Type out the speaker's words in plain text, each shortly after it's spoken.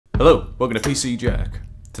Hello, welcome to PC Jack.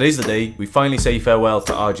 Today's the day we finally say farewell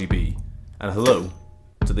to RGB, and hello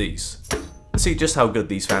to these. Let's see just how good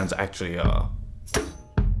these fans actually are.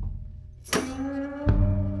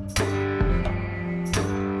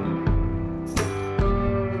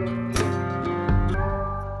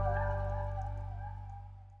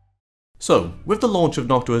 So, with the launch of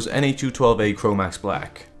Noctua's NH-U12A Chromax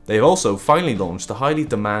Black, they have also finally launched the highly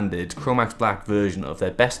demanded Chromax Black version of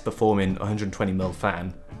their best performing 120mm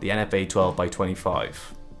fan, the NF-A12x25.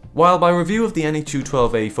 While my review of the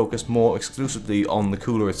NH-U12A focused more exclusively on the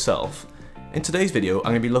cooler itself, in today's video I'm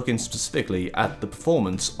going to be looking specifically at the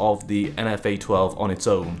performance of the NF-A12 on its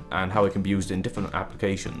own and how it can be used in different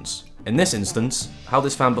applications. In this instance, how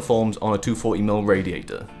this fan performs on a 240mm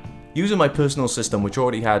radiator. Using my personal system, which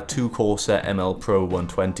already had two Corsair ML Pro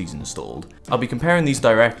 120s installed, I'll be comparing these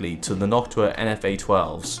directly to the Noctua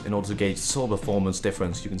NF-A12s in order to gauge the sort of performance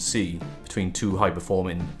difference you can see between two high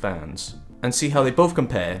performing fans, and see how they both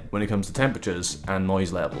compare when it comes to temperatures and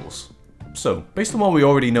noise levels. So, based on what we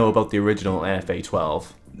already know about the original NF-A12,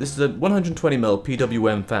 this is a 120mm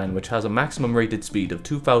PWM fan which has a maximum rated speed of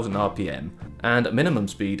 2000 RPM and a minimum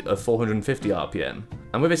speed of 450 RPM,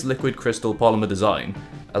 and with its liquid crystal polymer design,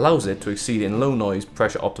 allows it to exceed in low noise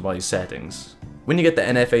pressure optimized settings. When you get the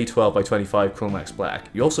NF-A12x25 Chromax Black,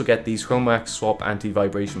 you also get these Chromax Swap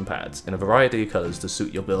anti-vibration pads in a variety of colours to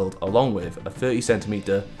suit your build, along with a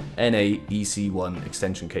 30cm NA-EC1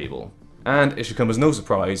 extension cable. And it should come as no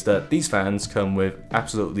surprise that these fans come with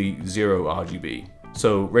absolutely zero RGB,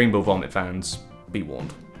 so Rainbow Vomit fans, be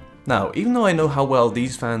warned. Now, even though I know how well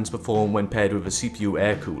these fans perform when paired with a CPU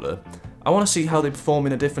air cooler, I want to see how they perform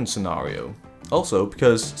in a different scenario. Also,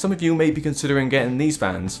 because some of you may be considering getting these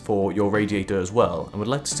fans for your radiator as well, and would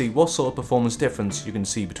like to see what sort of performance difference you can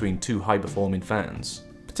see between two high performing fans.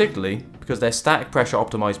 Particularly because their static pressure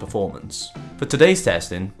optimized performance. For today's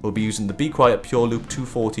testing, we'll be using the Be Quiet Pure Loop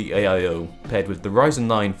 240 AIO paired with the Ryzen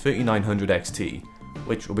 9 3900 XT,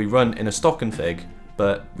 which will be run in a stock config,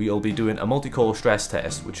 but we'll be doing a multi-core stress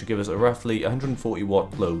test which should give us a roughly 140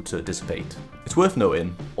 watt load to dissipate. It's worth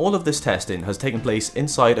noting, all of this testing has taken place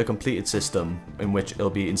inside a completed system in which it'll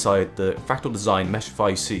be inside the Fractal Design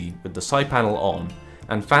Meshify C with the side panel on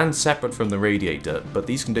and fans separate from the radiator, but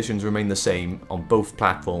these conditions remain the same on both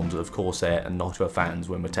platforms of Corsair and Noctua fans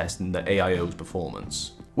when we're testing the AIO's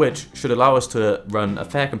performance, which should allow us to run a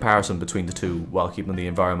fair comparison between the two while keeping the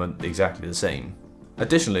environment exactly the same.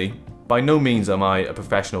 Additionally, by no means am I a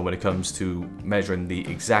professional when it comes to measuring the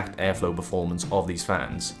exact airflow performance of these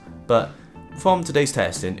fans, but from today's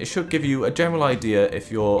testing it should give you a general idea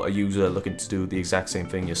if you're a user looking to do the exact same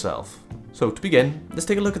thing yourself. So to begin, let's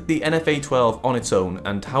take a look at the NF-A12 on its own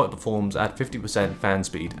and how it performs at 50% fan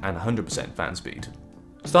speed and 100% fan speed.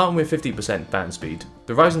 Starting with 50% fan speed,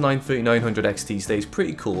 the Ryzen 9 3900 XT stays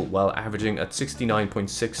pretty cool while averaging at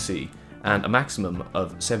 69.6 C and a maximum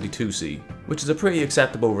of 72 C, which is a pretty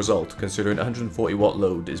acceptable result considering 140 watt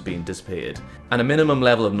load is being dissipated, and a minimum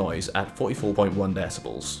level of noise at 44.1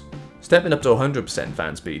 decibels. Stepping up to 100%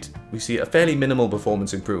 fan speed, we see a fairly minimal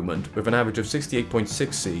performance improvement with an average of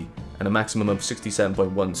 68.6 C and a maximum of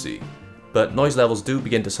 67.1 C, but noise levels do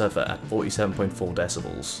begin to suffer at 47.4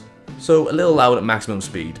 decibels. So a little loud at maximum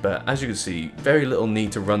speed, but as you can see, very little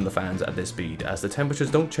need to run the fans at this speed as the temperatures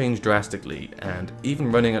don't change drastically, and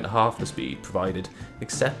even running at half the speed provided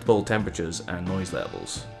acceptable temperatures and noise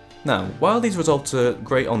levels. Now, while these results are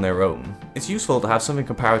great on their own, it's useful to have something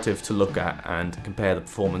comparative to look at and compare the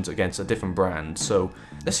performance against a different brand, so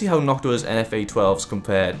let's see how Noctua's NF-A12s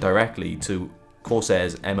compare directly to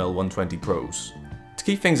Corsair's ML120 Pros. To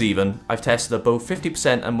keep things even, I've tested at both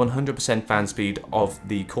 50% and 100% fan speed of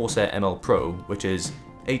the Corsair ML Pro, which is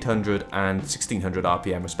 800 and 1600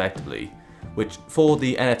 RPM respectively, which for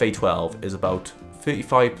the NF-A12 is about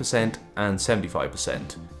 35% and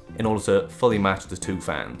 75%, in order to fully match the two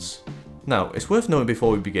fans. Now, it's worth noting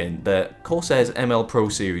before we begin that Corsair's ML Pro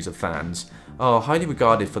series of fans are highly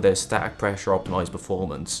regarded for their static pressure optimized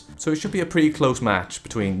performance, so it should be a pretty close match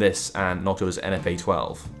between this and Noctua's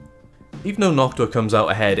NF-A12. Even though Noctua comes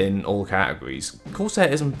out ahead in all categories, Corsair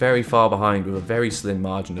isn't very far behind with a very slim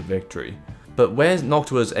margin of victory. But where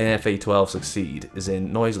Noctua's NF-A12 succeed is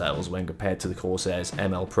in noise levels when compared to the Corsair's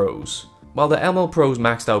ML Pros. While the ML Pros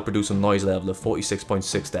maxed out produce a noise level of 46.6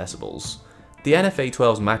 decibels, the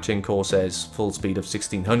NF-A12's matching Corsair's full speed of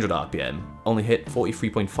 1600 RPM only hit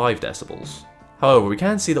 43.5 decibels. However, we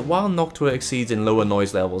can see that while Noctua exceeds in lower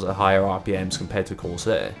noise levels at higher RPMs compared to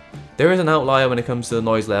Corsair, there is an outlier when it comes to the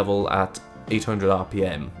noise level at 800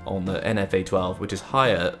 RPM on the NF-A12, which is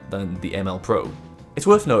higher than the ML Pro. It's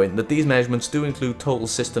worth noting that these measurements do include total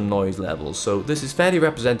system noise levels, so this is fairly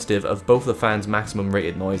representative of both the fan's maximum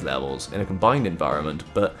rated noise levels in a combined environment,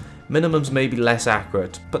 but minimums may be less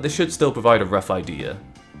accurate, but they should still provide a rough idea.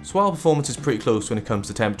 So while performance is pretty close when it comes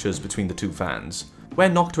to temperatures between the two fans, where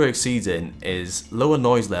Noctua exceeds in is lower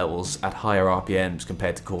noise levels at higher RPMs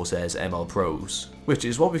compared to Corsair's ML Pros, which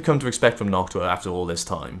is what we've come to expect from Noctua after all this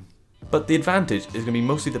time. But the advantage is going to be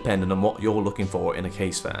mostly dependent on what you're looking for in a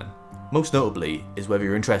case fan. Most notably is whether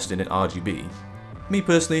you're interested in RGB. Me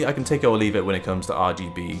personally, I can take it or leave it when it comes to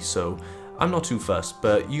RGB, so I'm not too fussed,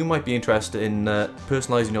 but you might be interested in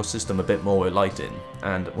personalising your system a bit more with lighting,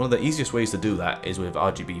 and one of the easiest ways to do that is with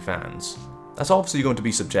RGB fans. That's obviously going to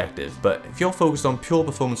be subjective, but if you're focused on pure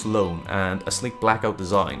performance alone and a sleek blackout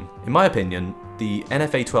design, in my opinion, the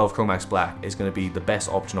NF-A12 Chromax Black is going to be the best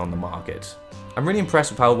option on the market. I'm really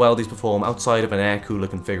impressed with how well these perform outside of an air cooler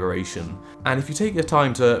configuration, and if you take your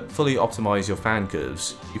time to fully optimize your fan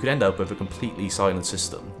curves, you could end up with a completely silent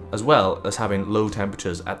system, as well as having low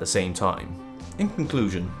temperatures at the same time. In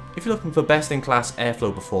conclusion, if you're looking for best-in-class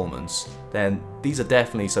airflow performance, then these are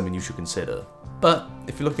definitely something you should consider. But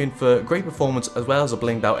if you're looking for great performance as well as a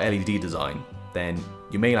blinged out LED design, then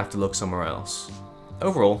you may have to look somewhere else.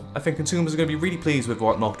 Overall, I think consumers are going to be really pleased with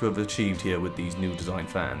what Noctua have achieved here with these new design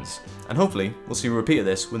fans, and hopefully we'll see a repeat of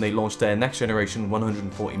this when they launch their next generation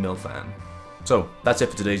 140mm fan. So that's it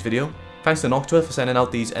for today's video. Thanks to Noctua for sending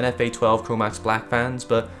out these NF-A12 Chromax Black fans,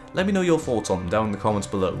 but let me know your thoughts on them down in the comments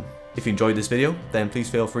below. If you enjoyed this video, then please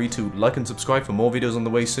feel free to like and subscribe for more videos on the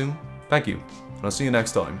way soon. Thank you, and I'll see you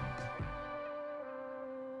next time.